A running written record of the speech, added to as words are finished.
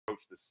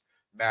approach this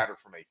matter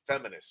from a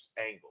feminist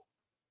angle.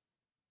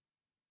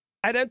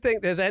 I don't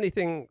think there's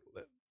anything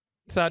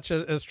such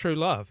as true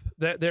love.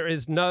 There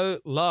is no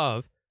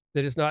love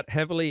that is not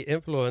heavily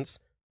influenced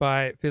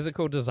by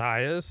physical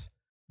desires,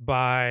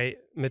 by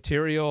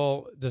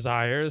material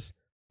desires,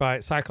 by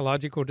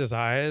psychological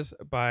desires,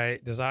 by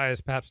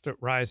desires perhaps to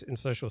rise in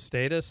social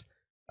status,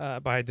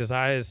 by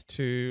desires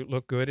to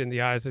look good in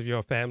the eyes of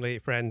your family,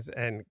 friends,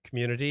 and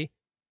community.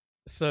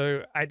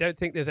 So I don't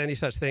think there's any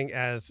such thing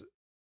as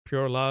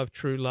pure love,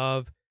 true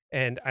love.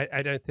 And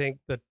I don't think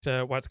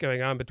that what's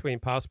going on between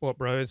passport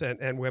bros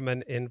and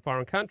women in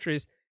foreign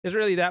countries is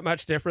really that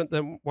much different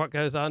than what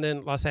goes on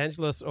in Los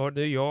Angeles or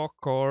New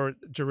York or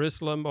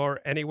Jerusalem or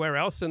anywhere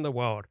else in the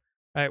world.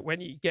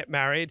 When you get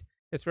married,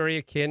 it's very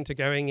akin to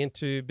going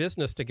into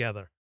business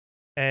together.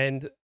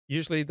 And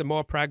usually the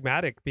more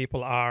pragmatic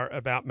people are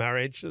about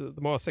marriage, the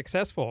more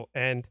successful.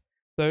 And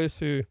those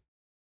who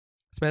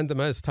spend the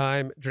most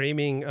time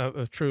dreaming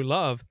of true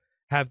love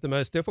have the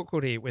most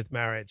difficulty with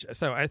marriage.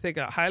 So I think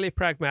a highly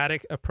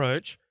pragmatic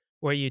approach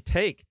where you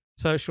take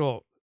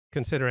social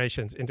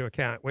considerations into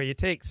account, where you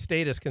take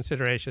status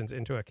considerations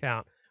into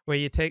account, where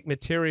you take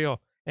material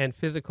and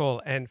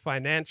physical and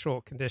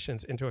financial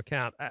conditions into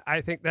account. I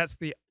think that's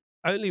the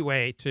only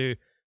way to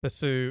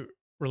pursue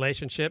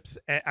relationships.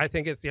 I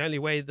think it's the only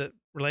way that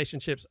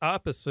relationships are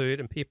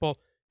pursued, and people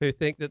who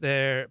think that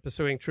they're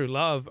pursuing true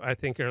love, I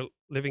think, are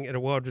living in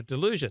a world of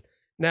delusion.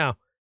 Now,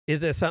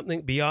 is there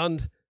something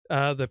beyond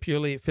the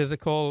purely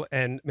physical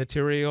and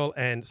material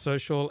and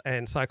social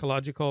and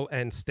psychological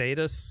and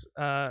status?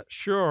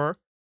 Sure,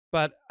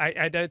 but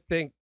I don't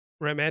think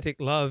romantic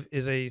love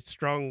is a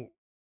strong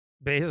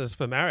basis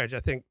for marriage. I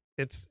think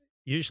it's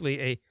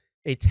usually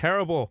a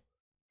terrible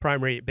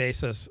primary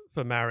basis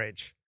for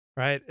marriage,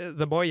 right?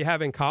 The more you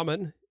have in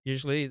common,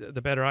 usually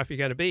the better off you're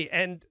going to be.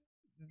 And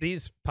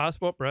these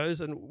passport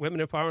bros and women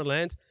in foreign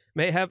lands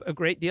may have a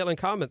great deal in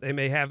common. They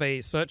may have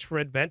a search for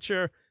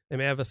adventure. They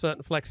may have a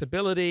certain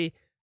flexibility.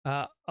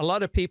 A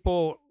lot of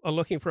people are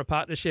looking for a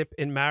partnership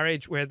in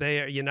marriage where they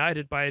are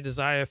united by a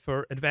desire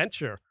for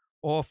adventure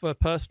or for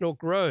personal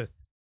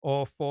growth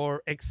or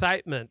for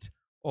excitement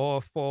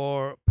or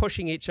for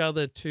pushing each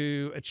other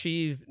to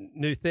achieve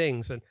new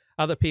things. And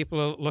other people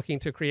are looking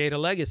to create a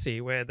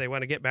legacy where they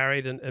want to get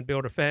married and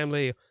build a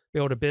family,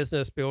 build a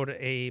business, build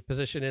a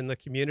position in the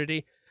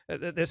community.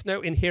 There's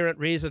no inherent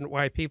reason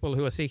why people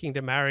who are seeking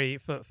to marry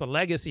for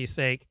legacy's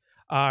sake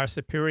are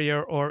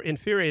superior or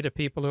inferior to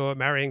people who are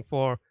marrying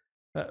for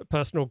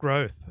personal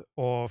growth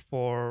or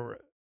for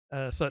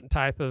a certain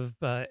type of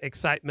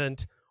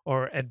excitement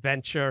or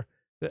adventure.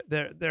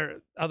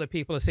 Other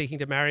people are seeking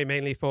to marry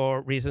mainly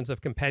for reasons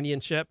of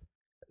companionship.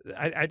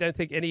 I don't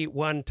think any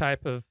one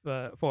type of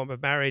form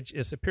of marriage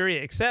is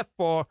superior, except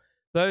for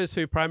those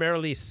who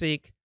primarily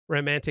seek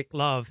romantic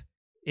love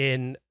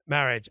in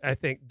marriage. I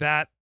think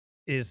that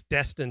is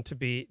destined to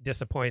be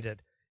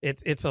disappointed.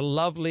 It's a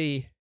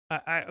lovely,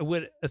 I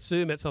would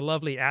assume it's a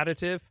lovely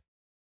additive,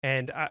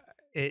 and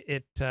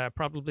it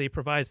probably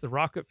provides the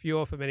rocket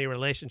fuel for many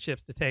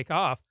relationships to take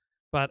off.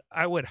 But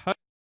I would hope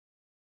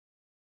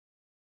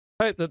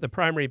that the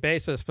primary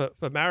basis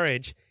for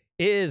marriage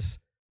is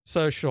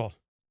social,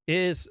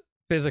 is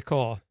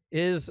physical,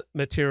 is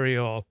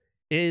material,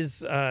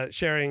 is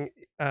sharing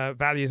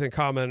values in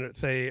common,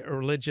 say a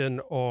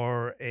religion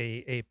or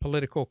a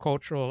political,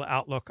 cultural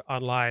outlook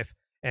on life,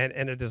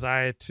 and a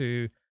desire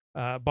to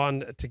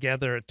bond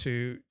together,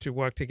 to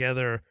work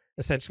together,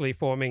 essentially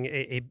forming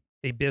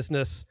a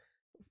business,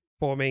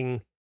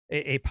 forming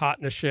a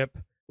partnership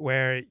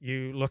where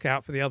you look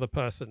out for the other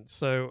person.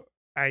 So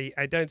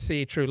I don't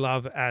see true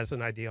love as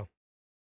an ideal.